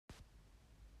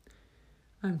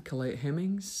I'm Colette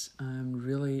Hemmings. I'm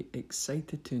really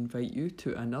excited to invite you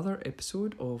to another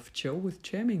episode of Chill with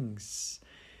Chemmings.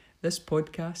 This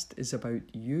podcast is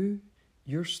about you,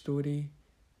 your story,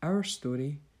 our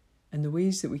story, and the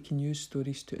ways that we can use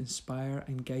stories to inspire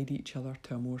and guide each other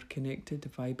to a more connected,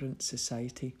 vibrant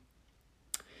society.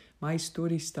 My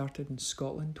story started in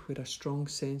Scotland, where a strong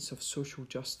sense of social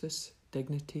justice,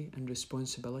 dignity, and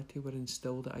responsibility were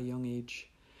instilled at a young age.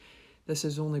 This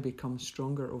has only become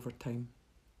stronger over time.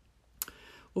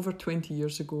 Over 20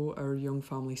 years ago, our young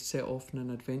family set off on an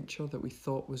adventure that we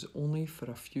thought was only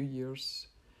for a few years.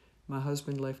 My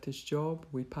husband left his job,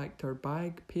 we packed our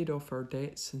bag, paid off our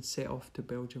debts and set off to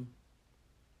Belgium.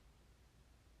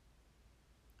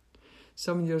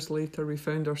 7 years later, we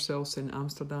found ourselves in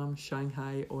Amsterdam,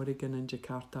 Shanghai, Oregon and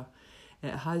Jakarta.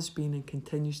 It has been and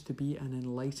continues to be an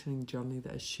enlightening journey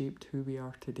that has shaped who we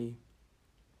are today.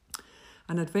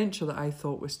 An adventure that I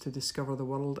thought was to discover the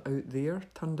world out there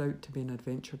turned out to be an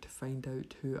adventure to find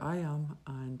out who I am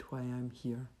and why I'm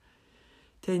here.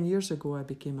 10 years ago, I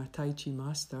became a Tai Chi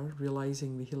master,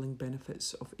 realising the healing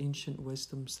benefits of ancient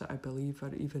wisdoms that I believe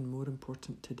are even more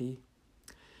important today.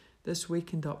 This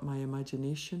wakened up my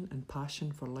imagination and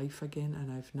passion for life again,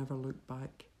 and I've never looked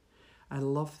back. I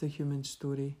love the human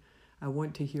story. I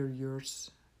want to hear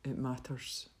yours. It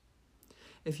matters.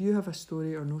 If you have a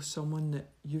story or know someone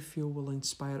that you feel will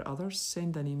inspire others,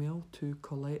 send an email to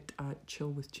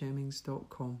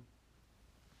colette@chillwithchemmings.com.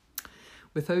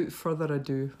 Without further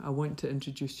ado, I want to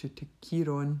introduce you to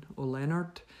Kieran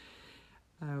O'Leonard.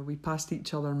 We passed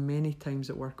each other many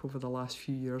times at work over the last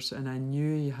few years, and I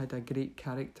knew he had a great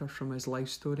character from his life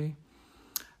story.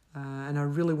 And I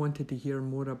really wanted to hear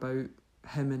more about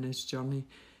him and his journey.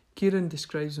 Kieran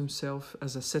describes himself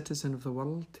as a citizen of the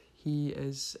world. He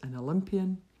is an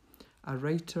Olympian, a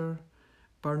writer,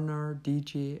 burner,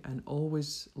 DJ, and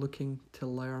always looking to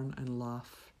learn and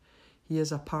laugh. He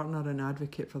is a partner and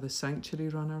advocate for the Sanctuary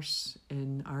Runners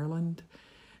in Ireland,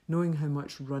 knowing how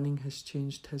much running has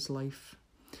changed his life.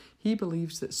 He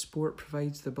believes that sport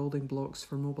provides the building blocks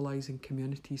for mobilising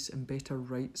communities and better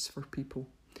rights for people.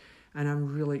 And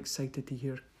I'm really excited to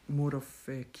hear more of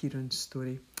Kieran's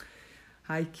story.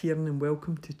 Hi Kieran, and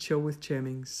welcome to Chill with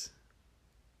Chemmings.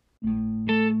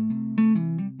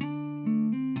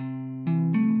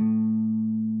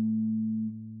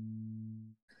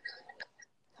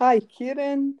 Hi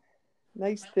Kieran,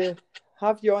 nice to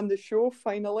have you on the show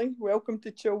finally. Welcome to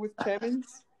Chill with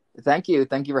Chemmings. Thank you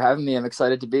for having me. I'm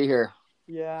excited to be here.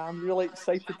 Yeah, I'm really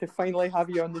excited to finally have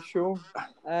you on the show.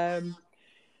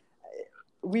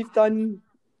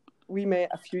 We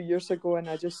met a few years ago, and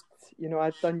I'd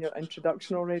done your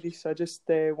introduction already, so I just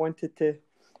wanted to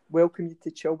welcome you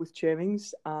to Chill with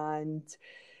Chemmings. And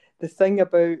the thing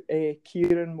about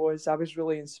Kieran was I was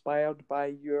really inspired by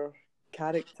your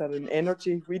character and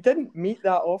energy. We didn't meet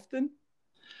that often,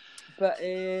 but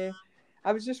I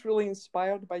was just really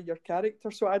inspired by your character.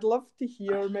 So I'd love to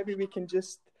hear, maybe we can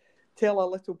just tell a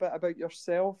little bit about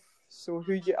yourself, so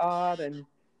who you are and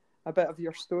a bit of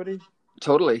your story.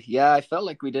 Totally. Yeah, I felt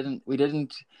like we didn't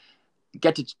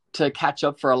get to catch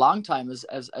up for a long time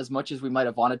as much as we might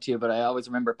have wanted to, but I always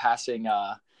remember passing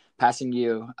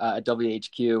you at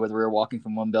WHQ, whether we were walking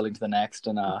from one building to the next,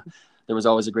 and there was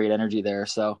always a great energy there.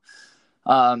 So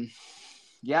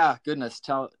yeah, goodness,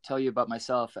 tell you about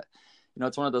myself.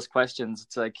 It's one of those questions.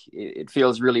 It's like it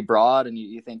feels really broad, and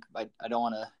you think I don't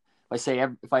want to. If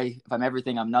I'm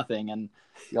everything, I'm nothing, and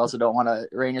you also don't want to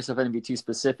rein yourself in and be too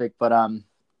specific. But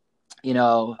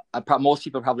most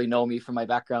people probably know me from my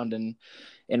background in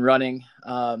running.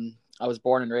 I was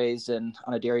born and raised on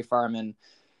a dairy farm in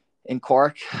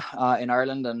Cork, in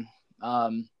Ireland, and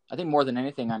I think more than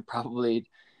anything, I'm probably,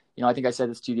 I think I said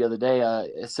this to you the other day,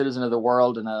 a citizen of the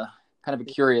world and a kind of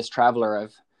a curious traveler.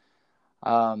 I've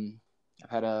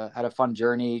had a fun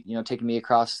journey, taking me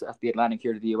across the Atlantic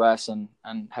here to the US and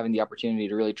having the opportunity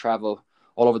to really travel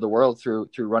all over the world through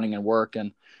running and work.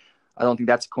 And I don't think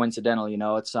that's coincidental.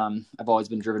 It's I've always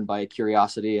been driven by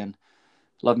curiosity and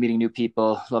love meeting new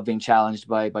people, love being challenged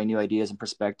by new ideas and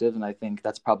perspective. And I think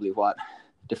that's probably what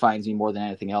defines me more than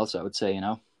anything else, I would say,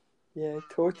 Yeah,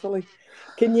 totally.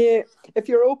 Can you, if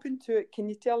you're open to it, can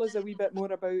you tell us a wee bit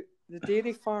more about the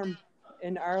dairy farm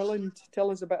in Ireland? Tell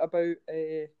us a bit about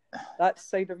that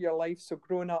side of your life. So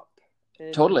growing up.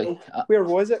 Totally. Where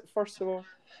was it, first of all?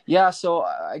 Yeah, so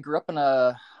I grew up on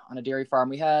a dairy farm.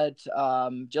 We had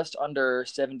just under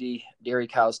 70 dairy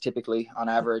cows typically on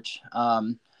average,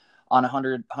 on a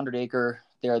 100 acre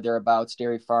thereabouts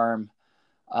dairy farm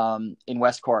in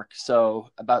West Cork. So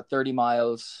about 30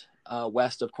 miles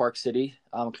west of Cork City,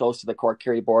 close to the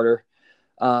Cork-Kerry border.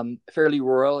 fairly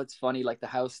rural. It's funny, like the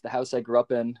house I grew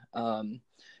up in,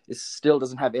 is still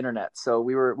doesn't have internet. So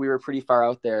we were pretty far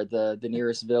out there. The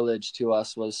nearest village to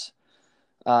us was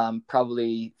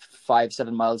probably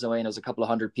 5-7 miles away, and it was a couple of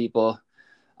hundred people.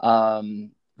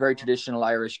 Very traditional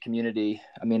Irish community.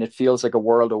 I mean, it feels like a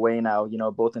world away now,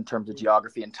 both in terms of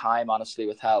geography and time, honestly,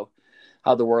 with how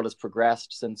the world has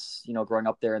progressed since, growing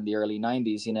up there in the early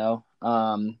 90s,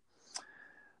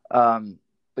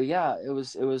 but yeah, it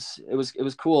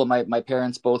was cool. My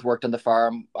parents both worked on the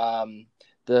farm.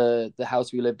 The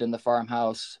house we lived in, the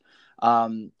farmhouse,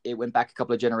 it went back a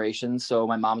couple of generations. So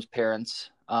my mom's parents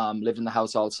lived in the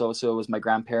house also. So it was my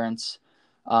grandparents,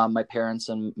 my parents,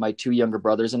 and my two younger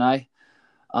brothers and I.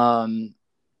 And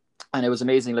it was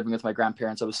amazing living with my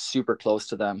grandparents. I was super close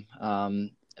to them.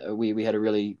 We had a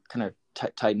really kind of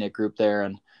tight knit group there,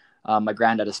 and my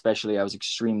granddad especially, I was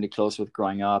extremely close with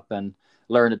growing up, and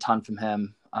learned a ton from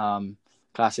him.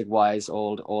 Classic wise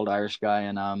old Irish guy,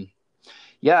 and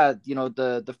yeah,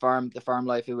 the farm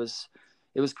life. It was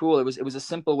cool. It was a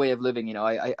simple way of living.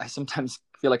 I sometimes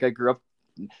feel like I grew up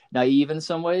naive in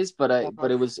some ways, but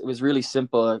it was really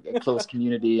simple, a close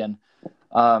community, and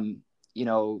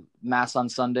mass on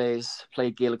Sundays,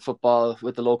 played Gaelic football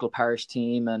with the local parish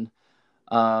team, and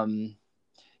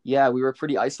yeah, we were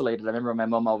pretty isolated. I remember my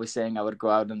mom always saying I would go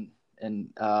out and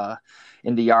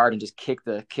in the yard and just kick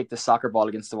the soccer ball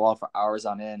against the wall for hours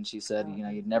on end. She said,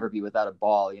 you'd never be without a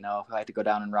ball. If I had to go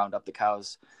down and round up the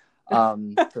cows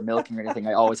for milking or anything,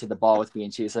 I always had the ball with me.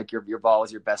 And she was like, your ball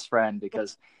was your best friend,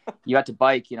 because you had to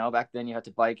bike. Back then you had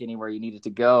to bike anywhere you needed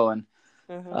to go. And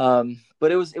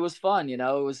but it was fun. It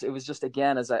was just,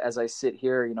 again, as I sit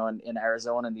here, in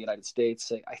Arizona in the United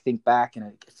States, I think back and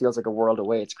it feels like a world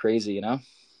away. It's crazy.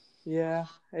 Yeah,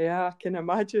 I can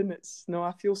imagine.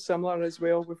 I feel similar as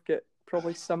well. We've got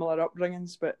probably similar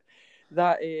upbringings, but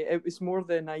that it was more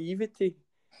the naivety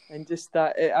and just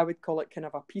that I would call it kind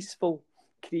of a peaceful,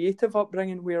 creative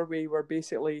upbringing where we were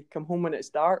basically come home when it's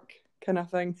dark kind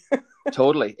of thing.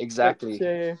 Totally, exactly.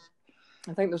 Which,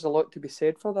 I think there's a lot to be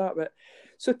said for that. But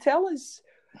so tell us,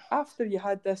 after you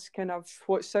had this kind of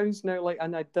what sounds now like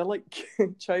an idyllic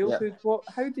childhood,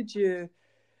 how did you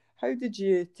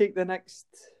take the next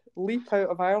leap out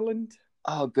of Ireland?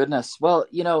 Oh goodness. Well,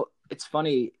 it's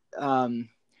funny. I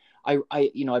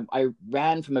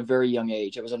ran from a very young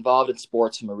age. I was involved in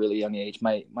sports from a really young age.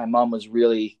 My mom was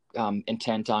really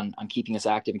intent on keeping us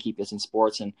active and keeping us in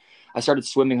sports. And I started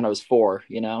swimming when I was 4,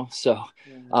 so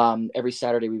every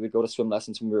Saturday we would go to swim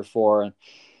lessons when we were 4,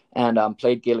 and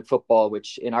played Gaelic football,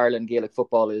 which in Ireland, Gaelic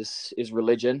football is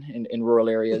religion in rural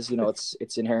areas.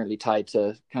 It's inherently tied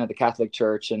to kind of the Catholic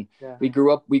Church. And we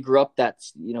grew up that,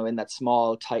 in that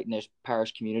small, tight knit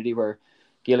parish community where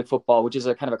Gaelic football, which is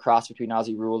a kind of a cross between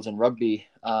Aussie rules and rugby,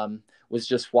 was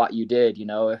just what you did.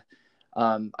 I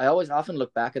often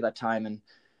look back at that time, and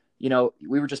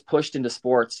we were just pushed into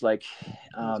sports. Like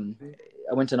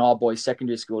I went to an all boys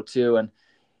secondary school too, and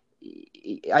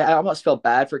I almost felt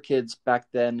bad for kids back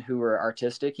then who were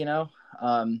artistic.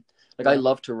 I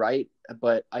love to write,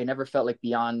 but I never felt like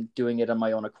beyond doing it on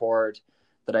my own accord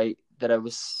that I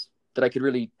could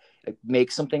really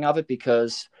make something of it,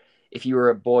 because if you were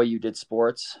a boy, you did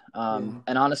sports. And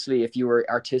honestly, if you were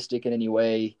artistic in any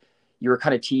way, you were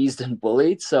kind of teased and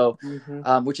bullied. So,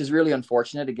 which is really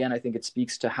unfortunate. Again, I think it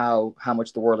speaks to how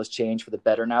much the world has changed for the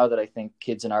better now, that I think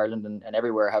kids in Ireland and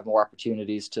everywhere have more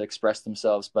opportunities to express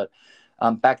themselves. But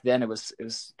back then it was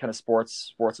kind of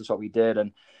sports is what we did.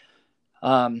 And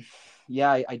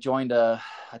I joined I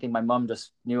think my mom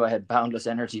just knew I had boundless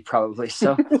energy probably.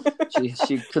 So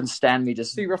she couldn't stand me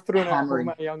just. So you were thrown hammering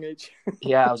at a young age.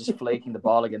 Yeah, I was just flaking the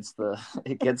ball against the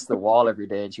wall every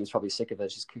day, and she was probably sick of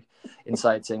it. She's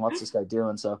inside saying, "What's this guy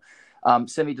doing?" So,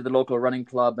 sent me to the local running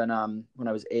club, and when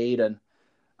I was 8, and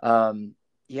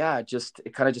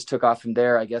it kind of just took off from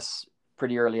there. I guess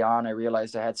pretty early on, I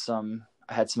realized I had some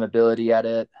ability at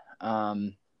it.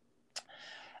 And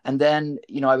then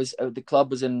the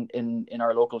club was in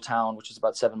our local town, which is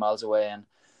about 7 miles away, and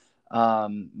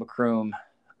Macroom.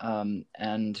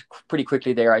 And pretty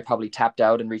quickly there, I probably tapped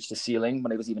out and reached the ceiling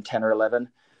when I was even 10 or 11.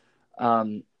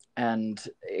 And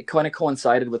it kind of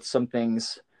coincided with some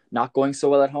things not going so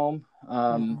well at home.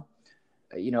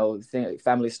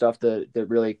 Family stuff that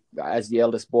really, as the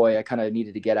eldest boy, I kind of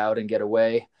needed to get out and get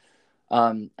away.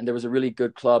 And there was a really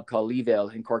good club called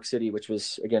Leavale in Cork City, which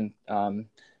was, again,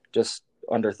 just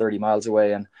under 30 miles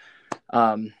away. And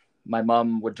my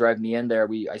mom would drive me in there.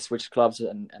 I switched clubs,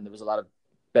 and there was a lot of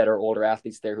better older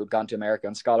athletes there who'd gone to America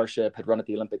on scholarship, had run at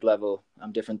the Olympic level,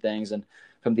 different things. And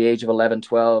from the age of 11,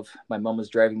 12, my mom was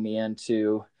driving me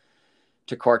into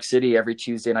Cork City every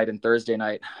Tuesday night and Thursday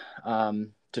night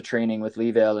to training with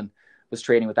Leavale and was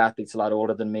training with athletes a lot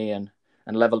older than me and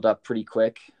leveled up pretty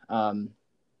quick.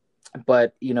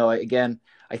 But, you know, again,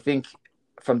 I think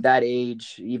from that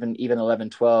age, even 11,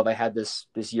 12, I had this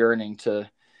yearning to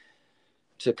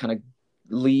kind of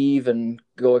leave and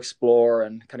go explore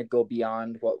and kind of go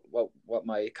beyond what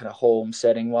my kind of home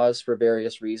setting was for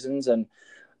various reasons. And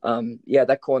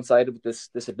that coincided with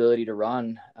this ability to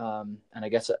run. And I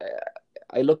guess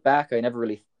I look back, I never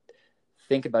really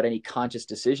think about any conscious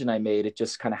decision I made. It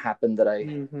just kind of happened that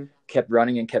I kept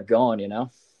running and kept going, you know?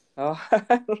 Oh,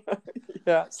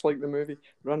 yeah, it's like the movie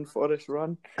Run, Forrest,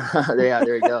 Run. Yeah,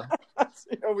 there you go. That's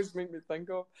what you always make me think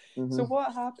of. Mm-hmm. So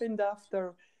what happened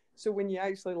after? So when you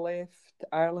actually left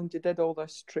Ireland, you did all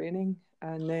this training,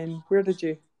 and then where'd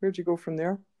you go from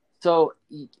there? So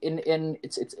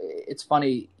it's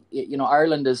funny, you know,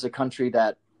 Ireland is a country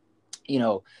that, you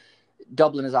know,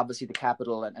 Dublin is obviously the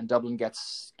capital, and Dublin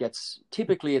gets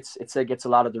typically it gets a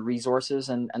lot of the resources,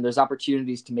 and there's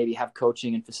opportunities to maybe have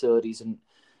coaching and facilities and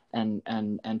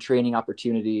training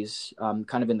opportunities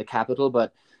kind of in the capital.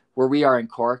 But where we are in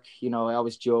Cork, you know, I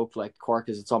always joke like Cork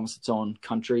is it's almost its own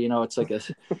country, you know, it's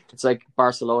like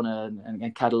Barcelona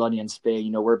and Catalonia in Spain,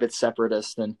 you know, we're a bit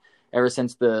separatist, and ever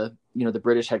since the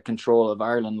British had control of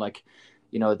Ireland, like,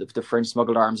 you know, the French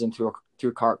smuggled arms in through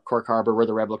Cork Harbour. We're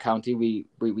the rebel county.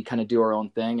 We kind of do our own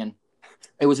thing. And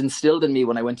it was instilled in me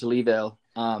when I went to Leavale,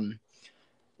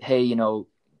 hey, you know,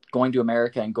 going to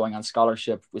America and going on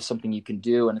scholarship was something you can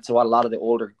do. And it's what a lot of the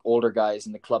older guys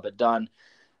in the club had done.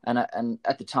 And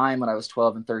at the time when I was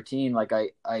 12 and 13, like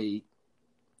I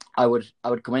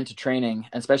would go into training,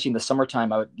 and especially in the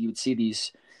summertime, you would see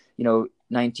these, you know,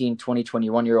 19, 20,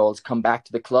 21-year-olds come back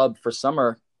to the club for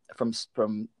summer from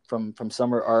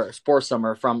summer or for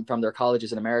summer from their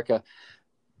colleges in America.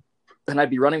 And I'd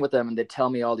be running with them and they'd tell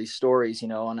me all these stories, you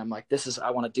know, and I'm like,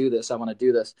 I want to do this. I want to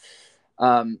do this.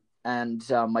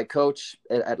 My coach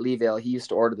at Leavale, he used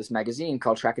to order this magazine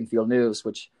called Track and Field News,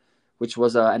 which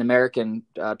was an American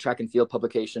track and field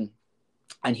publication.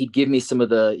 And he'd give me some of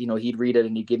the, you know, he'd read it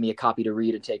and he'd give me a copy to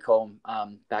read and take home,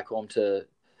 back home to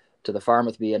the farm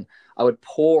with me. And I would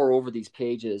pore over these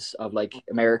pages of like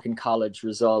American college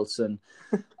results and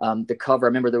the cover. I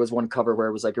remember there was one cover where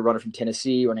it was like a runner from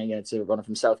Tennessee running against a runner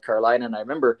from South Carolina. And I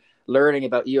remember learning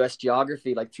about US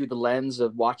geography, like through the lens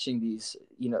of watching these,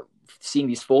 you know, seeing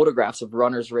these photographs of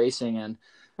runners racing, and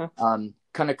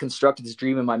kind of constructed this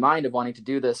dream in my mind of wanting to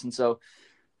do this. And so,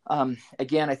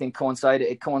 again, I think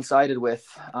it coincided with,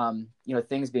 you know,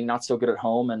 things being not so good at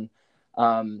home. And,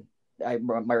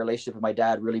 my relationship with my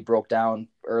dad really broke down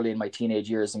early in my teenage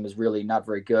years and was really not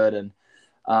very good. And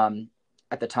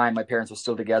at the time, my parents were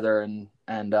still together, and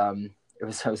it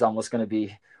was almost going to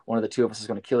be one of the two of us was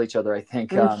going to kill each other, I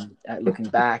think, looking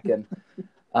back. And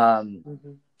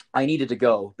I needed to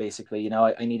go, basically, you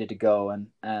know, I needed to go,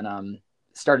 and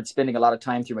started spending a lot of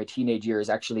time through my teenage years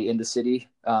actually in the city,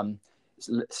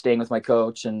 staying with my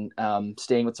coach and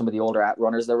staying with some of the older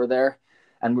runners that were there.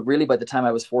 And really, by the time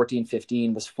I was 14,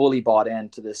 15, was fully bought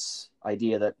into this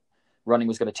idea that running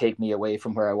was going to take me away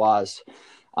from where I was,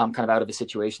 kind of out of a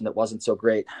situation that wasn't so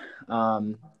great.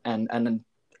 And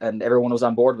everyone was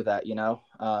on board with that, you know.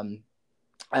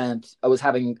 And I was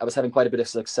having quite a bit of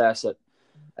success at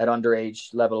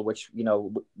underage level, which, you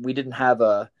know, we didn't have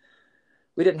a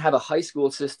high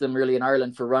school system really in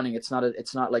Ireland for running. It's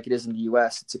not like it is in the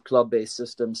US. It's a club-based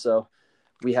system. So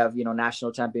we have, you know,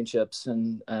 national championships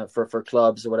and for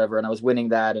clubs or whatever. And I was winning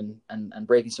that and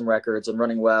breaking some records and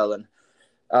running well,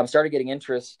 and started getting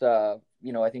interest.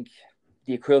 You know, I think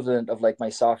the equivalent of like my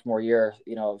sophomore year,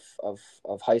 you know,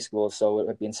 of high school. So it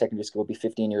would be in secondary school, would be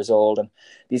 15 years old. And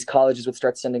these colleges would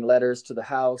start sending letters to the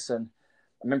house. And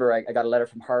I remember I got a letter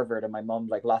from Harvard, and my mom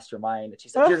like lost her mind. And she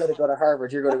said, "You're going to go to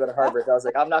Harvard. You're going to go to Harvard." I was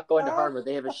like, "I'm not going to Harvard.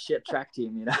 They have a shit track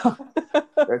team, you know.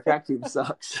 Their track team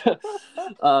sucks."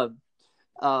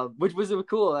 Which was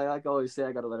cool. I always say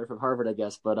I got a letter from Harvard, I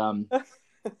guess. But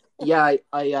yeah,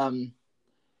 I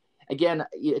again,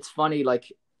 it's funny.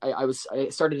 Like I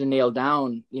started to nail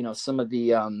down, you know, some of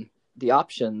the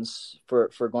options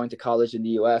for going to college in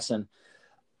the US. And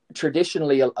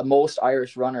traditionally, most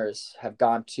Irish runners have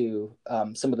gone to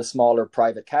some of the smaller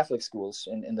private Catholic schools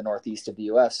in the northeast of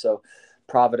the US. So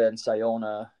Providence,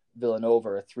 Iona, Villanova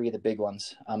are three of the big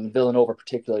ones. Villanova,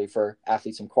 particularly for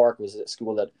athletes in Cork, was a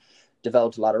school that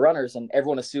developed a lot of runners, and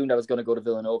everyone assumed I was going to go to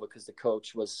Villanova because the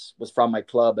coach was from my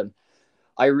club, and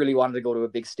I really wanted to go to a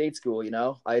big state school. You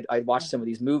know, I'd watched some of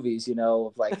these movies, you know,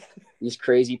 of like these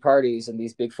crazy parties and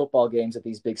these big football games at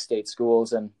these big state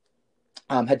schools, and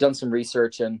had done some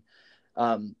research. And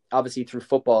obviously through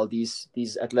football, these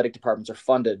athletic departments are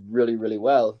funded really, really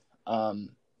well.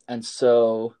 And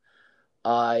so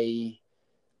I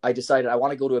decided I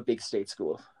want to go to a big state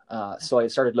school. So I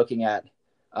started looking at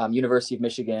University of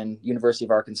Michigan, University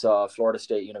of Arkansas, Florida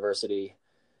State University,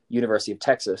 University of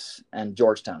Texas, and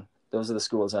Georgetown. Those are the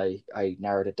schools I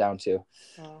narrowed it down to.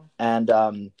 Wow. And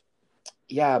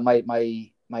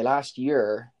my last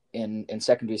year in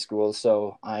secondary school,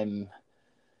 so I'm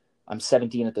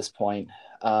 17 at this point.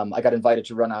 I got invited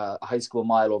to run a high school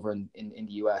mile over in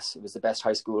the US. It was the best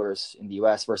high schoolers in the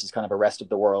US versus kind of a rest of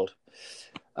the world.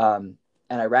 And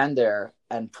I ran there,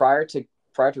 and prior to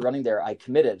running there, I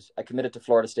committed to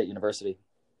Florida State University.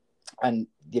 And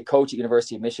the coach at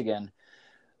University of Michigan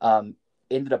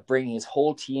ended up bringing his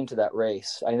whole team to that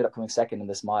race. I ended up coming second in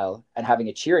this mile and having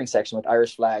a cheering section with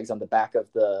Irish flags on the back of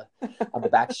on the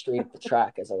back straight of the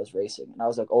track as I was racing. And I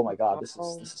was like, oh my God, this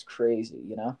is crazy,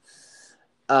 you know?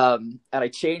 And I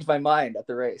changed my mind at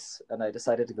the race, and I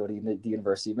decided to go to the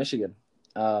University of Michigan.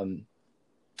 And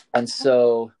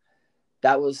so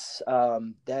that was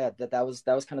that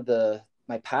was kind of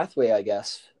my pathway, I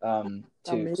guess.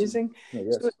 Amazing.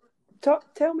 So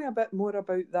tell me a bit more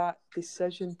about that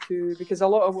decision too, because a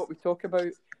lot of what we talk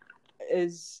about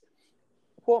is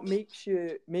what makes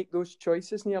you make those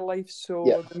choices in your life.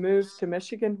 So the move to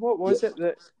Michigan, what was it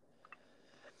that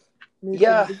made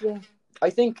you?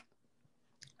 I think,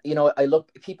 you know,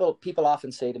 people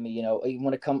often say to me, you know,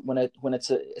 when it's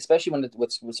especially when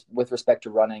it's with respect to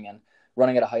running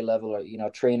at a high level, or, you know,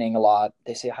 training a lot,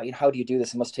 they say, how do you do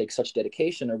this? It must take such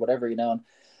dedication or whatever, you know. And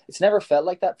it's never felt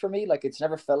like that for me. Like, it's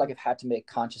never felt like I've had to make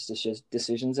conscious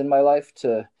decisions in my life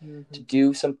to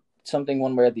do something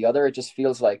one way or the other. It just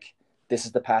feels like this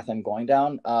is the path I'm going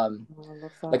down.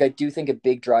 Like, I do think a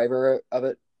big driver of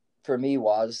it for me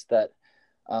was that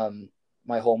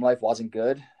my home life wasn't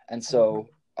good, and so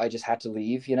I just had to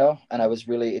leave, you know. And I was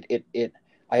really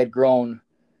I had grown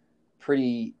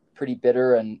pretty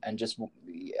bitter and just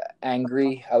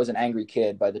angry. I was an angry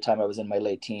kid by the time I was in my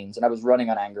late teens, and I was running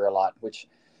on anger a lot, which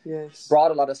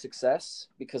brought a lot of success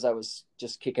because I was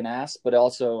just kicking ass. But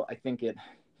also, I think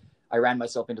I ran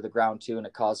myself into the ground too, and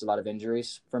it caused a lot of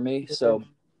injuries for me. So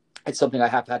it's something I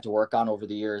have had to work on over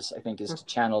the years, I think, is to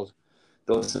channel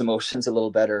those emotions a little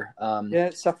better.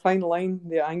 It's a fine line,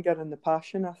 the anger and the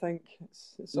passion. I think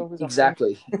it's always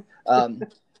exactly.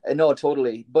 No,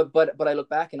 totally. But I look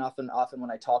back, and often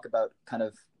when I talk about kind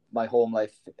of my home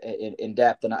life in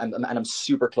depth, and I'm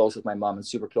super close with my mom and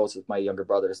super close with my younger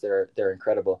brothers. They're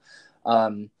incredible.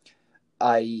 People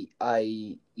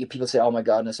say, oh my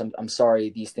goodness, I'm sorry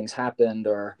these things happened,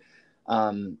 or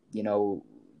you know,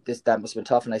 that must have been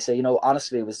tough. And I say, you know,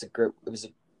 honestly, it was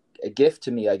a gift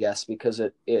to me, I guess, because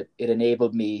it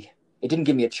enabled me. It didn't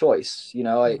give me a choice, you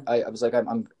know. I was like,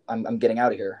 I'm getting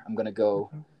out of here. I'm gonna go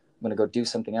do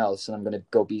something else, and I'm gonna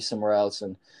go be somewhere else.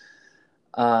 And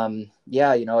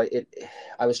you know,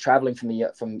 I was traveling from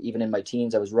even in my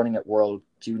teens. I was running at World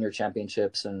Junior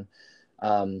Championships and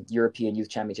European Youth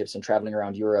Championships, and traveling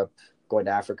around Europe, going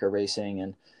to Africa racing,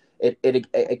 and it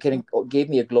kind of gave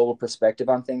me a global perspective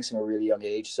on things from a really young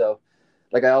age. So,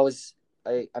 like,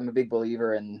 I'm a big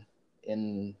believer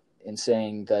in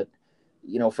saying that,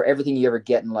 you know, for everything you ever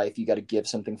get in life, you got to give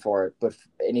something for it. But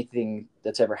anything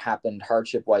that's ever happened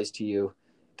hardship wise to you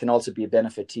can also be a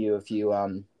benefit to you if you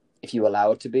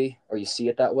allow it to be, or you see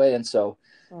it that way. And so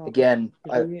again,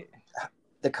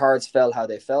 the cards fell how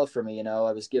they fell for me. You know,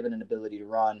 I was given an ability to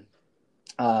run.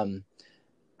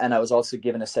 And I was also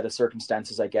given a set of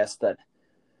circumstances, I guess, that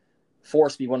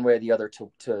forced me one way or the other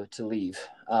to leave.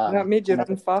 That made you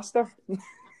run faster.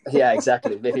 Yeah,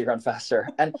 exactly. Made me run faster.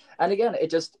 And again,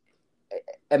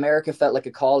 America felt like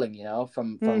a calling, you know,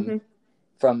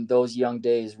 from those young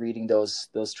days, reading those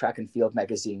track and field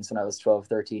magazines when I was 12,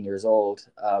 13 years old.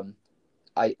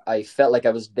 I felt like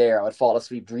I was there. I would fall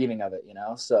asleep dreaming of it, you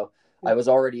know? So I was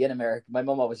already in America. My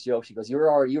mom always joked. She goes,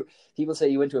 people say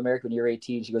you went to America when you were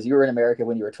 18. She goes, you were in America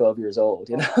when you were 12 years old,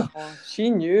 you know? She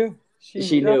knew.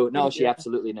 She knew. No, she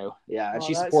absolutely knew. Yeah. And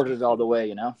she supported it all the way,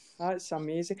 you know? That's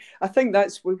amazing. I think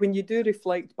that's when you do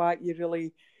reflect back,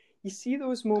 you see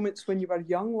those moments when you were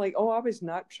young, like, I was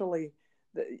naturally,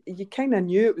 you kind of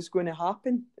knew it was going to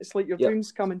happen. It's like your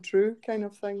dreams coming true kind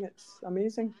of thing. It's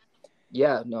amazing.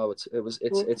 Yeah, no, it's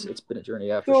been a journey,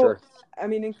 for sure. I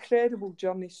mean, incredible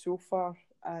journey so far.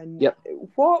 And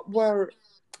what were,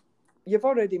 you've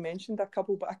already mentioned a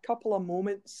couple of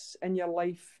moments in your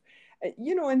life,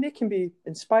 you know, and they can be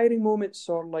inspiring moments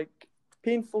or like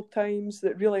painful times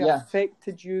that really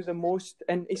affected you the most,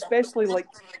 and especially like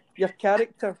your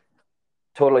character.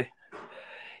 Totally.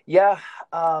 Yeah.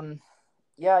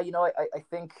 You know, I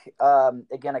think,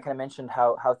 again, I kind of mentioned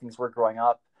how things were growing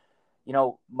up. You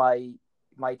know, my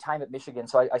my time at Michigan,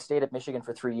 so I stayed at Michigan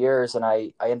for 3 years, and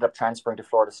I ended up transferring to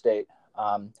Florida State.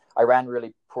 I ran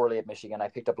really poorly at Michigan. I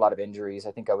picked up a lot of injuries.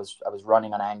 I think I was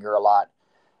running on anger a lot,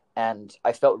 and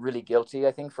I felt really guilty.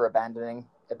 I think for I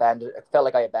felt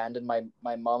like I abandoned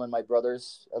my mom and my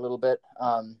brothers a little bit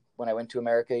when I went to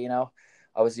America.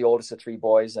 I was the oldest of three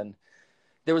boys, and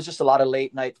there was just a lot of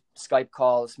late night Skype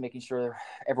calls, making sure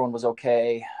everyone was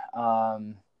okay.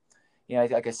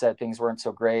 Like I said, things weren't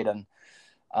so great, and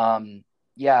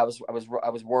I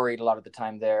was worried a lot of the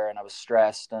time there, and I was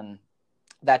stressed, and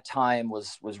that time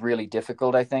was really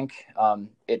difficult. I think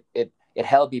it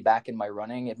held me back in my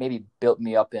running. It maybe built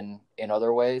me up in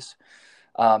other ways,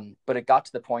 but it got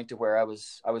to the point to where I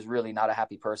was really not a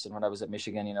happy person when I was at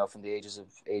Michigan. From the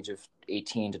age of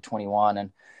 18 to 21,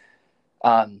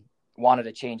 and wanted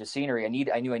to change of scenery.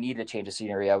 I knew I needed to change of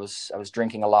scenery. I was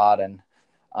drinking a lot, and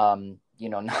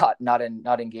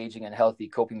not engaging in healthy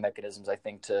coping mechanisms, I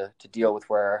think, to deal with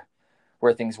where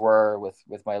things were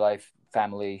with my life,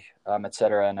 family,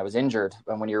 etc. And I was injured.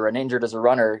 And when you're injured as a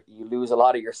runner, you lose a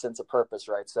lot of your sense of purpose,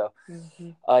 right? So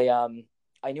I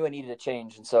knew I needed a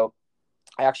change, and so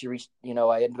I actually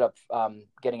I ended up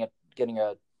getting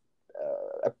a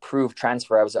approved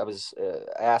transfer. I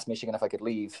asked Michigan if I could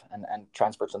leave and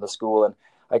transfer to the school, and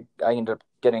I ended up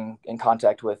getting in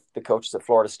contact with the coaches at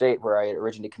Florida State, where I had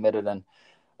originally committed, and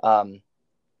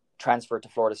transferred to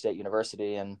Florida State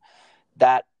University, and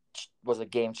that was a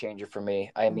game changer for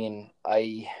me. I mean,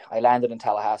 I landed in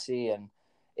Tallahassee, and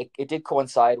it did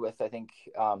coincide with, I think,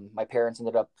 my parents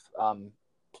ended up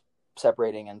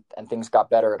separating, and things got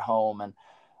better at home,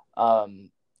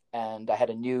 and I had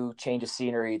a new change of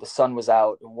scenery. The sun was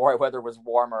out, weather was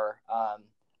warmer.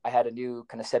 I had a new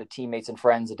kind of set of teammates and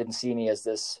friends that didn't see me as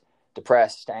this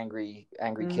depressed, angry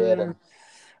kid.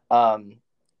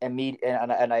 And me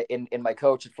and I in my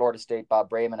coach at Florida State, Bob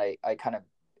Brayman, I kind of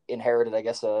inherited, I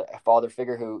guess, a father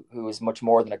figure who was much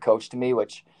more than a coach to me,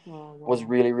 which was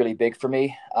really, really big for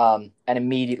me. And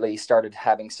immediately started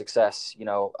having success,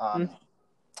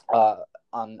 on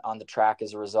the track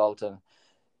as a result, and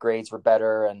grades were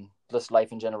better, and just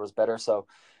life in general was better. So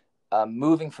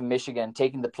moving from Michigan,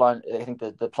 taking the plunge, I think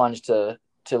the plunge to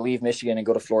leave Michigan and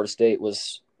go to Florida State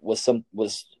was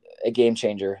a game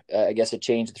changer. I guess it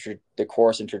changed the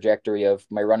course and trajectory of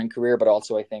my running career, but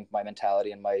also I think my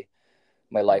mentality and my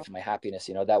life and my happiness.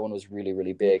 That one was really,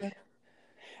 really big.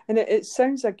 And it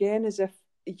sounds again as if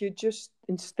you just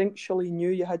instinctually knew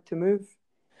you had to move.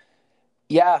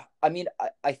 Yeah, I mean,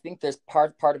 I think there's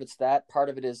part of it's that. Part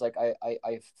of it is like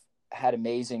I've had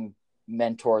amazing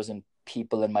mentors and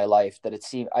people in my life that it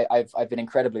seemed I've been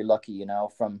incredibly lucky,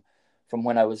 from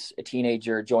when I was a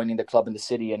teenager, joining the club in the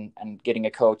city, and getting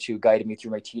a coach who guided me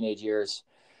through my teenage years.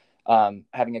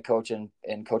 Having a coach in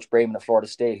Coach Brayman of Florida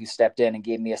State, who stepped in and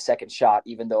gave me a second shot,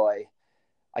 even though I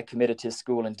committed to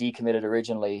school and decommitted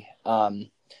originally.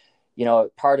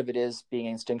 Part of it is being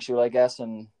instinctual, I guess,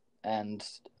 and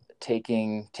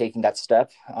taking that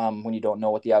step when you don't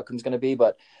know what the outcome's going to be.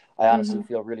 But I honestly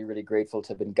feel really, really grateful to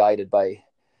have been guided by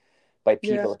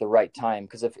people at the right time.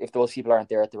 Because if those people aren't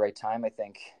there at the right time, I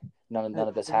think none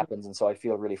of this happens. And so I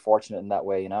feel really fortunate in that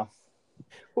way,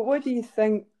 But what do you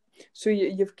think? So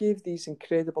you've gave these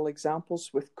incredible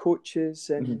examples with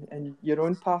coaches and your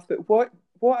own path, but what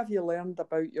have you learned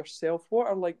about yourself? What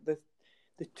are like the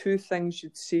two things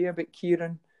you'd say about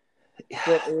Kieran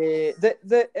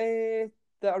that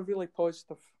are really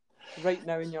positive right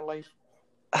now in your life?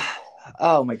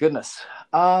 Oh my goodness.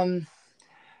 I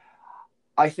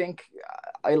think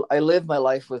I live my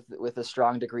life with a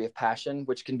strong degree of passion,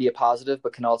 which can be a positive,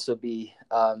 but can also be,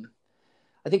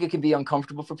 I think it can be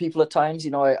uncomfortable for people at times.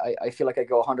 I feel like I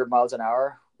go 100 miles an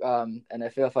hour. And I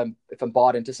feel if I'm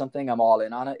bought into something, I'm all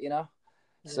in on it, Yeah.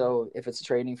 So if it's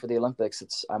training for the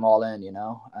Olympics, I'm all in,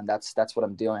 and that's what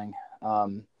I'm doing.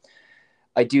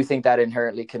 I do think that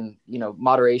inherently can,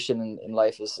 moderation in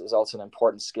life is also an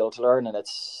important skill to learn. And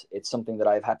it's something that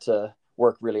I've had to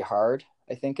work really hard,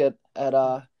 I think, at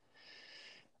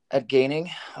gaining,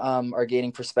 or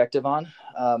gaining perspective on.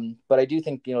 But I do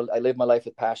think, I live my life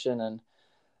with passion, and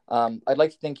I'd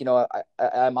like to think,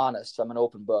 I'm honest. I'm an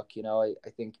open book. I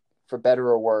think for better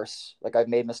or worse, like I've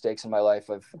made mistakes in my life.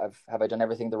 Have I done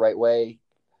everything the right way?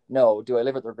 No. Do I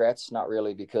live with regrets? Not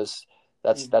really, because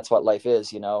that's what life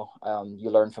is. You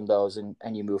learn from those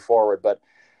and you move forward. But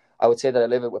I would say that I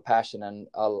live it with passion, and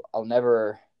I'll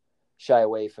never shy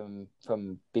away from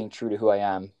being true to who I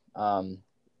am.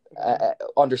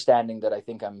 Understanding that I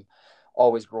think I'm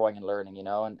always growing and learning,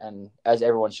 and as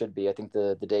everyone should be. I think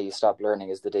the day you stop learning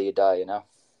is the day you die,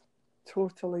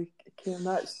 Totally, Kieran.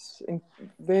 That's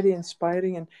very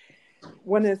inspiring. And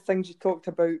one of the things you talked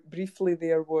about briefly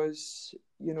there was,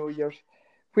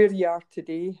 where you are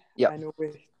today. Yeah. I know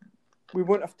we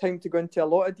won't have time to go into a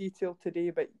lot of detail today,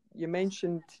 but you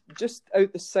mentioned just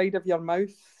out the side of your mouth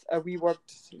a wee word,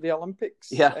 the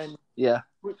Olympics. Yeah. And yeah.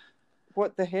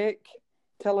 What the heck?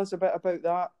 Tell us a bit about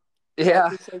that. Yeah.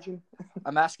 That decision.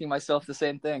 I'm asking myself the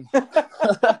same thing.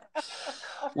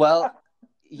 Well,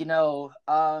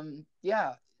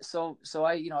 yeah. So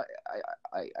I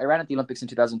ran at the Olympics in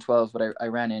 2012, but I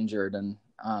ran injured, and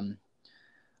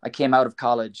I came out of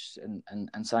college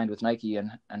and signed with Nike,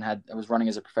 and I was running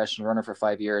as a professional runner for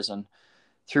 5 years, and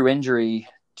through injury,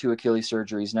 2 Achilles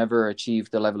surgeries, never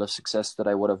achieved the level of success that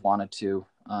I would have wanted to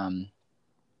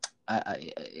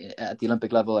at the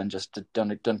Olympic level, and just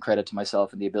done credit to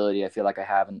myself and the ability I feel like I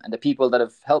have, and the people that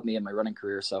have helped me in my running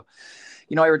career. So,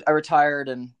 I retired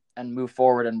and moved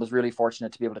forward, and was really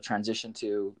fortunate to be able to transition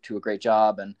to a great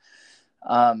job. And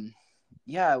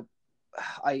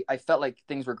I felt like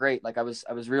things were great. Like I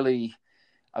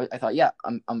thought, yeah,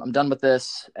 I'm done with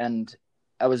this. And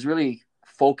I was really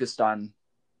focused on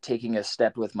taking a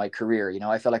step with my career.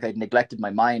 I felt like I'd neglected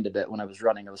my mind a bit when I was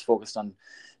running. I was focused on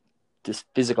this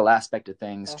physical aspect of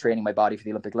things, training my body for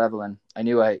the Olympic level. And I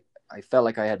knew I felt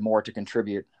like I had more to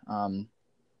contribute,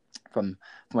 from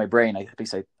my brain. At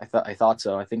least I thought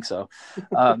so. I think so.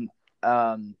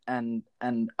 And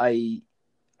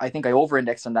I think I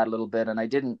over-indexed on that a little bit, and I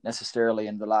didn't necessarily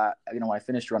when I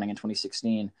finished running in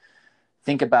 2016,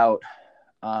 think about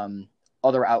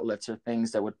other outlets or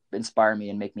things that would inspire me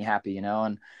and make me happy,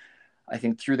 And I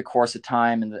think through the course of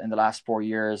time in the last 4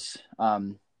 years,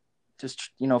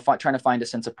 just trying to find a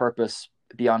sense of purpose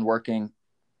beyond working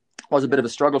was a bit of a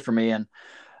struggle for me. And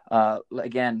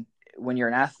again, when you're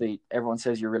an athlete, everyone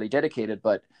says you're really dedicated,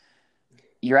 but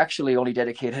you're actually only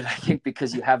dedicated, I think,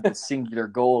 because you have the singular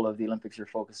goal of the Olympics you're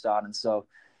focused on. And so,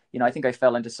 I think I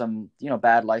fell into some,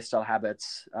 bad lifestyle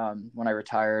habits when I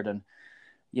retired, and,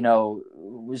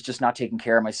 was just not taking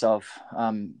care of myself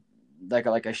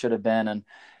like I should have been. And,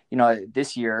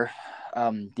 this year,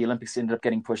 the Olympics ended up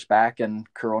getting pushed back,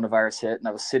 and coronavirus hit, and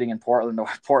I was sitting in Portland,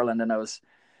 and I was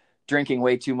drinking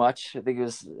way too much. I think it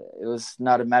was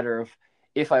not a matter of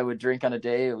if I would drink on a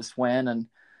day, it was when. And,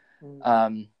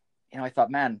 I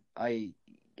thought, man, I'm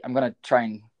going to try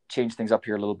and change things up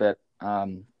here a little bit.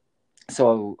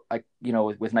 So I,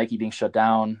 with Nike being shut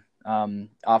down,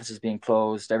 offices being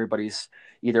closed, everybody's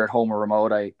either at home or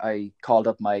remote. I called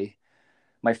up my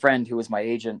friend who was my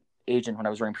agent when I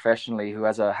was running professionally, who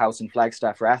has a house in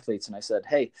Flagstaff for athletes. And I said,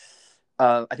 hey,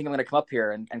 I think I'm going to come up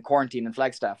here and quarantine in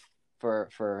Flagstaff for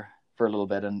a little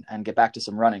bit and get back to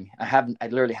some running. I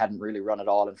literally hadn't really run at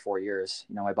all in 4 years.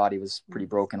 My body was pretty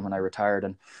broken when I retired,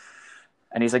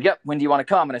 and he's like, yep, when do you want to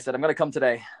come? And I said, I'm going to come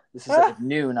today. This is at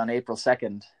noon on April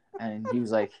 2nd. And he was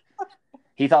like,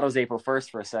 he thought it was April 1st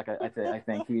for a second. I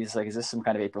think he's like, is this some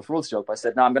kind of April Fool's joke? But I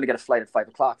said, no, I'm going to get a flight at 5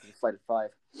 o'clock. There's a flight at 5.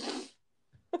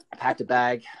 I packed a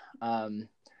bag. I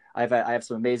have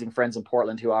some amazing friends in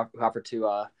Portland who offered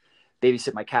to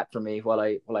babysit my cat for me while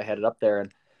I headed up there.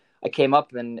 And I came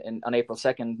up on April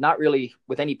 2nd, not really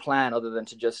with any plan other than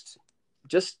to just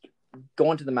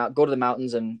go to the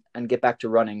mountains and get back to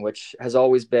running, which has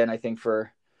always been, I think,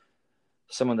 for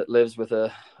someone that lives with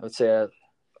I would say a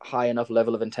high enough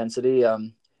level of intensity.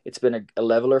 It's been a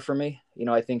leveler for me.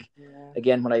 I think,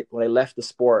 again, when I left the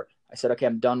sport, I said, okay,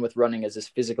 I'm done with running as this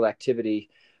physical activity.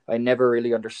 I never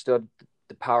really understood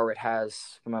the power it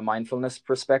has from a mindfulness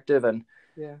perspective, and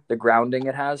the grounding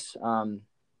it has,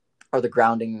 or the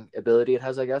grounding ability it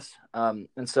has, I guess. And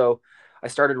so I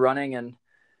started running, and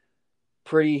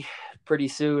pretty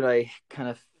soon I kind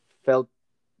of felt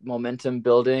momentum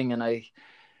building, and I,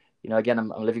 again, I'm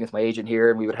living with my agent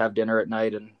here, and we would have dinner at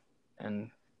night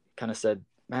and kind of said,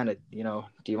 man, do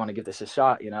you want to give this a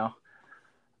shot?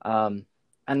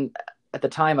 And at the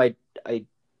time I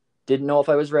didn't know if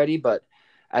I was ready, but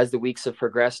as the weeks have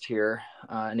progressed here,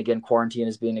 and again, quarantine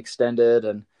is being extended,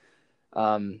 and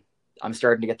I'm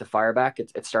starting to get the fire back.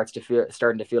 It's starting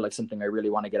to feel like something I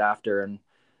really want to get after. And,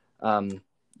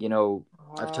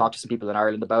 I've talked to some people in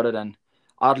Ireland about it, and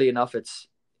oddly enough, it's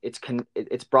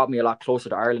brought me a lot closer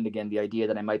to Ireland again. The idea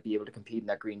that I might be able to compete in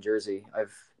that green jersey.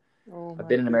 I've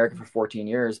been in America for 14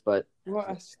 years, but what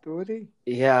a story.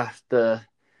 Yeah.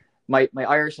 My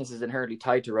Irishness is inherently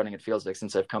tied to running, it feels like,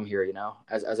 since I've come here,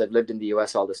 as I've lived in the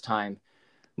US all this time.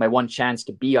 My one chance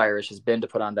to be Irish has been to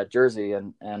put on that jersey,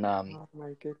 and oh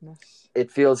my goodness,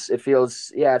 it feels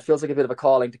like a bit of a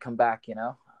calling to come back,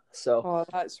 So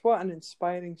that's what an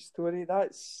inspiring story.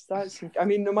 That's I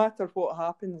mean, no matter what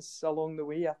happens along the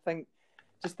way, I think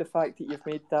just the fact that you've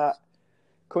made that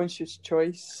conscious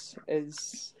choice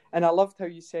is, And I loved how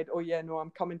you said, "Oh yeah, no,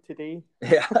 I'm coming today."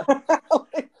 Yeah.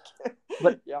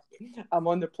 But yeah, I'm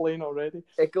on the plane already.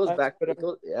 It goes back.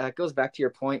 It goes back to your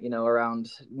point,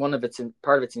 around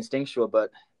part of it's instinctual,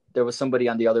 but there was somebody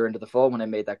on the other end of the phone when I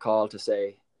made that call to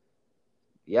say,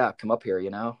 "Yeah, come up here."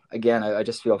 Again, I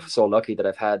just feel so lucky that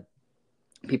I've had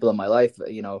people in my life,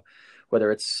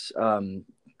 whether it's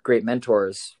great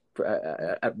mentors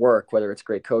at work, whether it's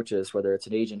great coaches, whether it's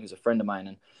an agent who's a friend of mine,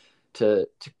 and to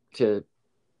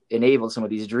enable some of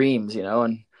these dreams,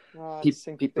 and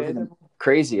people think I'm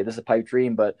crazy. This is a pipe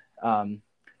dream, but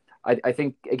I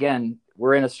think, again,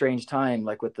 we're in a strange time,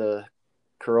 like with the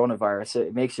coronavirus.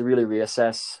 It makes you really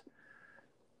reassess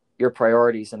your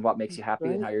priorities and what makes you happy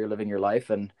and how you're living your life.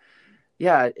 And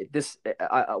yeah,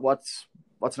 what's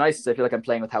nice is I feel like I'm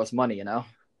playing with house money, I'm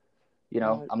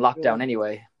locked down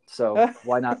anyway. So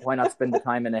why not spend the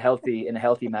time in a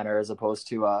healthy manner as opposed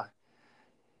to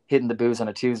hitting the booze on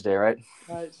a Tuesday, right?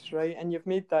 That's right. And you've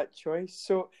made that choice.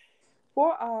 So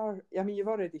you've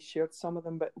already shared some of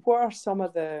them, but what are some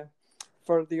of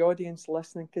for the audience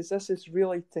listening, because this is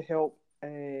really to help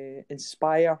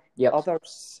inspire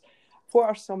others, what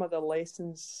are some of the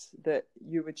lessons that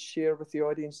you would share with the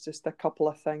audience? Just a couple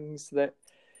of things that,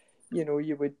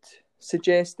 you would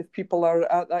suggest if people are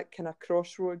at that kind of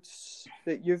crossroads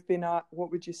that you've been at,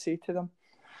 what would you say to them?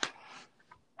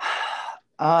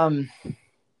 I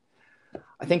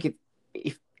think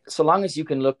if so long as you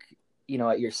can look,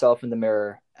 at yourself in the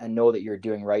mirror and know that you're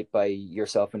doing right by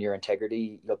yourself and your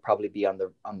integrity, you'll probably be on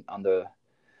the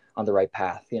right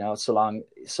path. So long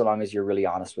as you're really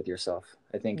honest with yourself.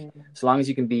 I think so long as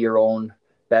you can be your own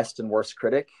best and worst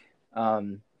critic,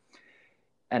 and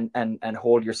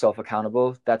hold yourself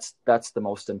accountable, that's the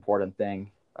most important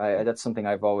thing. That's something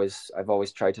I've always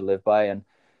tried to live by. And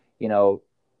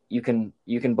you can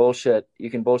bullshit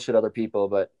other people,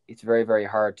 but it's very, very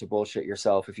hard to bullshit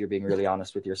yourself if you're being really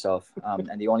honest with yourself.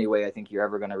 And the only way I think you're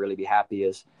ever going to really be happy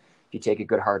is if you take a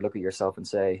good hard look at yourself and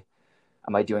say,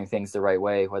 am I doing things the right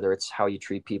way? Whether it's how you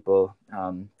treat people,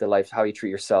 how you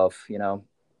treat yourself,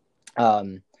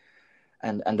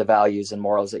 and the values and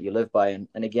morals that you live by.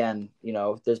 And again,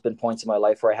 there's been points in my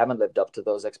life where I haven't lived up to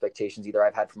those expectations either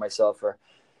I've had for myself or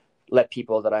let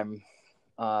people that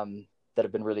that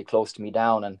have been really close to me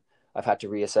down, and I've had to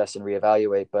reassess and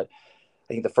reevaluate. But I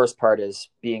think the first part is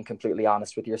being completely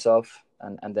honest with yourself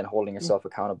and then holding yourself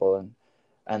accountable,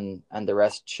 and the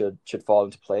rest should fall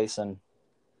into place. And,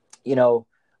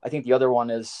 I think the other one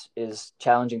is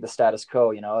challenging the status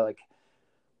quo. Like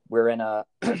we're in a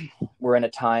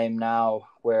time now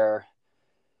where,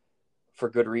 for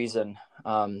good reason,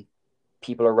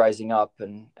 people are rising up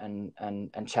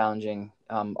and challenging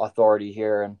authority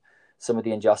here, and some of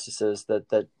the injustices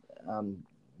that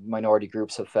minority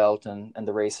groups have felt, and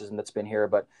the racism that's been here.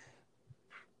 But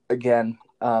again,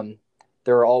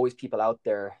 there are always people out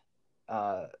there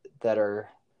that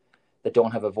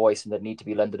don't have a voice and that need to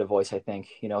be lended a voice. I think,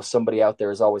 somebody out there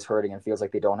is always hurting and feels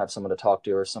like they don't have someone to talk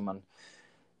to or someone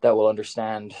that will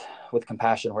understand with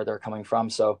compassion where they're coming from.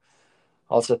 So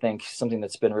I also think something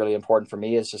that's been really important for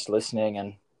me is just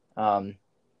listening. And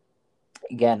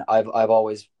again, I've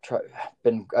always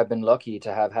been lucky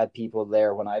to have had people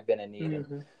there when I've been in need.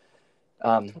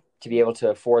 And, to be able to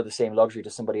afford the same luxury to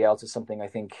somebody else is something I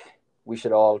think we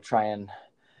should all try and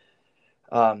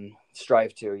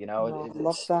strive to. I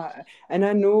love that. And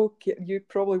I know you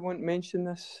probably won't mention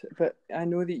this, but I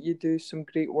know that you do some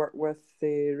great work with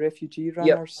the refugee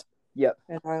runners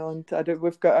in Ireland.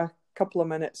 We've got a couple of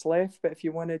minutes left, but if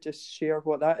you want to just share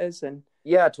what that is and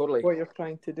totally what you're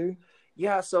trying to do.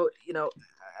 So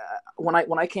when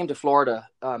I came to Florida,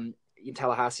 in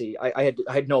Tallahassee, I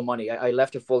had no money. I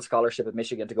left a full scholarship at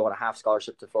Michigan to go on a half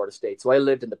scholarship to Florida State. So I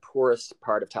lived in the poorest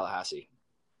part of Tallahassee.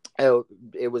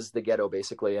 It was the ghetto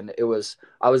basically, and I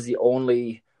was the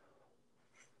only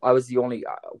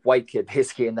white kid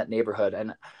basically in that neighborhood,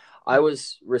 and I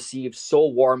was received so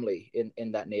warmly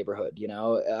in that neighborhood,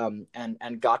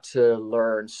 and got to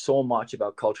learn so much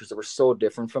about cultures that were so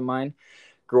different from mine,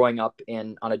 growing up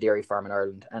on a dairy farm in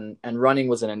Ireland. And running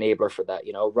was an enabler for that.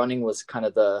 Running was kind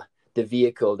of the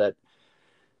vehicle that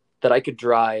I could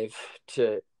drive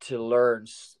to learn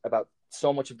about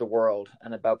so much of the world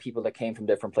and about people that came from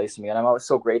different places to me. And I'm always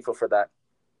so grateful for that.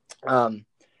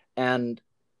 And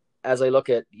as I look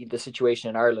at the situation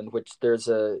in Ireland, which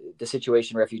the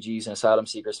situation refugees and asylum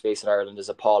seekers face in Ireland is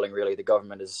appalling. Really,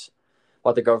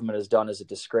 what the government has done is a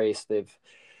disgrace.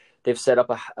 They've set up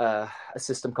a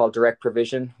system called direct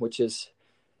provision, which is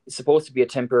supposed to be a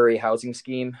temporary housing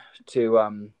scheme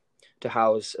to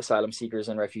house asylum seekers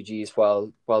and refugees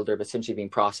while they're essentially being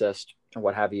processed or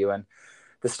what have you. And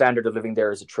the standard of living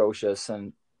there is atrocious,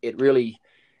 and it really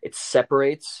it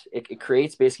separates, it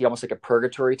creates basically almost like a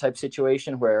purgatory type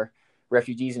situation where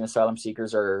refugees and asylum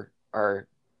seekers are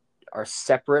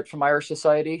separate from Irish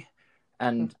society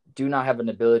and do not have an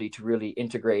ability to really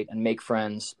integrate and make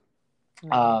friends,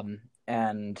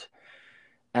 and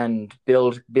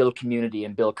build community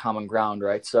and build common ground,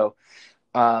 right? So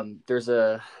there's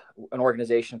an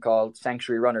organization called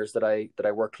Sanctuary Runners that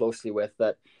I work closely with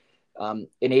that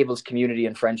enables community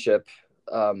and friendship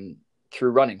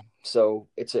through running. So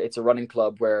it's a running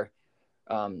club where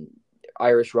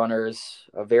Irish runners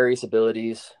of various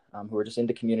abilities who are just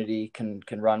into community can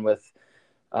run with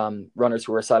runners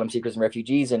who are asylum seekers and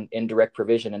refugees in direct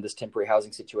provision in this temporary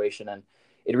housing situation. And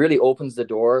it really opens the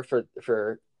door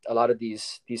for a lot of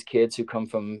these kids who come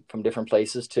from different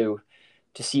places to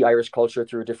see Irish culture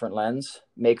through a different lens,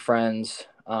 make friends,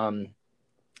 and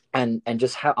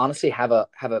just honestly have a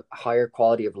higher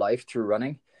quality of life through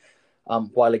running.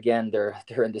 While again,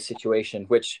 they're in this situation,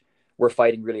 which we're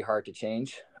fighting really hard to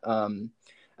change. And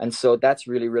so that's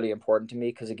really, really important to me,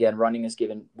 because again, running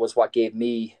was what gave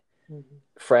me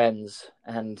friends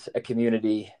and a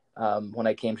community when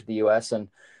I came to the US. And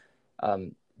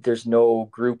there's no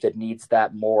group that needs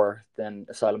that more than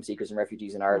asylum seekers and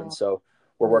refugees in Ireland. So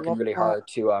we're working really hard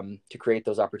to create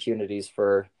those opportunities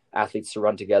for athletes to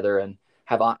run together and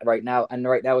have right now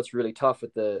it's really tough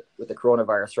with the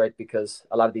coronavirus, right? Because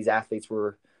a lot of these athletes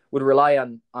would rely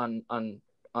on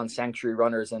Sanctuary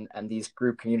Runners and these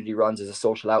group community runs as a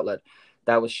social outlet.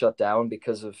 That was shut down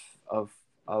because of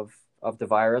the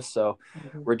virus. So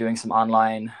we're doing some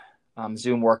online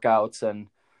Zoom workouts and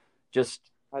just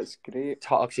that's great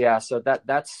talks. Yeah, so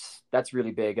that's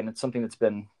really big, and it's something that's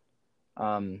been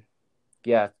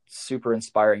super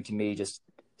inspiring to me, just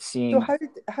seeing. So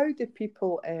how do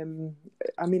people I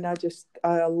mean, I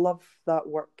love that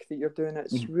work that you're doing.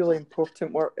 It's really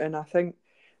important work, and I think,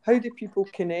 how do people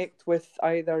connect with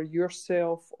either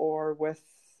yourself or with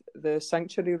the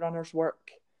Sanctuary Runners work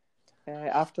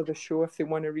after the show if they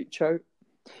want to reach out?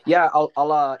 Yeah,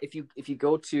 I'll if you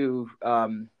go to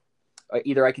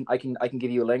either I can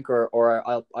give you a link,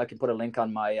 or I can put a link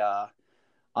on my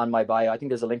bio. I think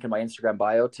there's a link in my Instagram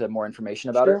bio to more information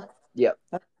about it. Yeah,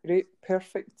 that's great,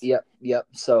 perfect. Yep.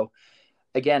 So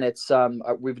again, it's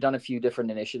we've done a few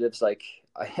different initiatives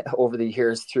over the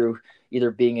years through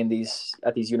either being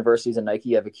at these universities and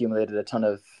Nike. I've accumulated a ton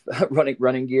of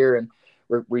running gear, and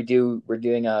we're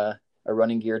doing a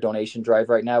running gear donation drive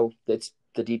right now.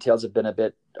 The details have been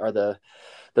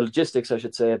the logistics, I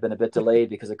should say, have been a bit delayed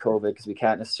because of COVID, because we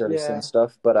can't necessarily send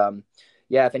stuff. But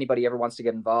if anybody ever wants to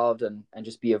get involved and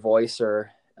just be a voice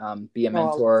or be a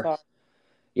mentor.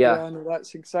 No,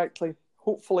 that's exactly.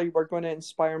 Hopefully we're going to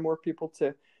inspire more people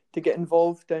to get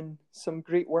involved in some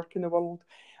great work in the world.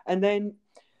 And then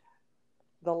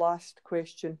the last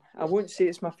question, I won't say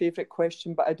it's my favourite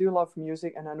question, but I do love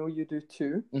music, and I know you do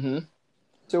too.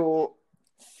 So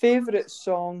favourite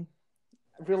song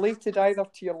related either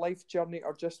to your life journey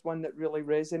or just one that really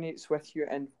resonates with you,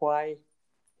 and why?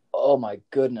 Oh my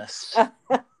goodness.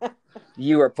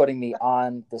 You are putting me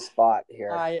on the spot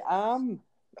here. I am.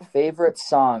 Favorite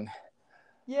song?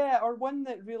 Yeah, or one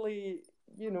that really,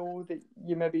 that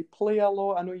you maybe play a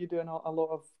lot. I know you're doing a lot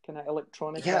of kind of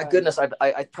electronic. Yeah, goodness.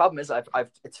 Problem is,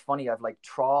 it's funny. I've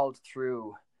trawled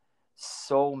through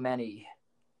so many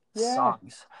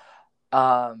songs.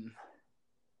 I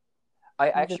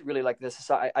actually really like this.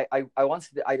 So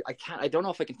I don't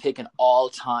know if I can pick an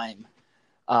all-time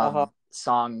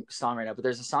song right now, but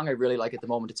there's a song I really like at the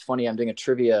moment. It's funny, I'm doing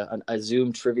a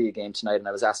Zoom trivia game tonight, and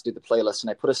I was asked to do the playlist, and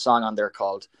I put a song on there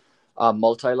called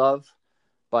Multi-Love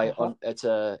by it's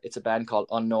a band called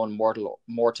Unknown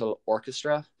Mortal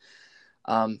Orchestra.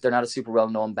 They're not a super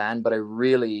well-known band, but I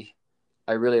really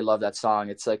love that song.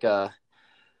 It's like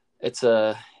it's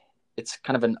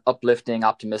kind of an uplifting,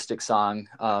 optimistic song,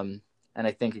 and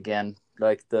I think, again,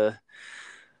 like the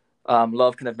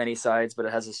love can have many sides, but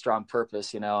it has a strong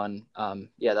purpose, and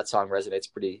that song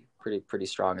resonates pretty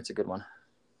strong. It's a good one.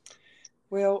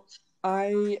 Well,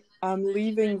 I am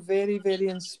leaving very, very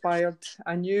inspired.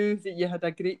 I knew that you had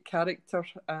a great character,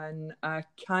 and I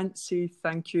can't say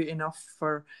thank you enough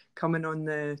for coming on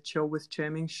the Chill with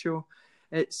Chemming show.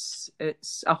 It's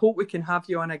I hope we can have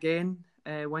you on again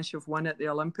once you've won at the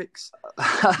Olympics.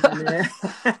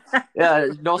 Yeah,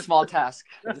 no small task.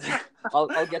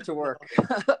 I'll get to work.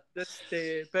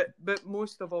 But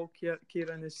most of all,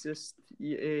 Kieran, is just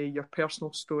your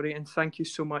personal story, and thank you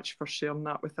so much for sharing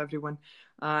that with everyone.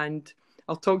 And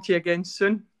I'll talk to you again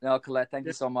soon. No, Colette, thank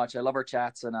you so much. I love our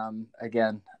chats, and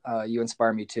again, you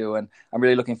inspire me too, and I'm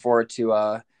really looking forward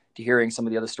to hearing some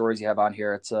of the other stories you have on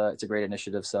here. It's a great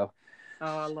initiative. So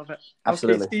Oh, I love it.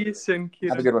 Absolutely. Okay, see you soon,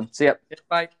 Kieran. Have a good one. See ya.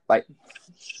 Bye. Bye.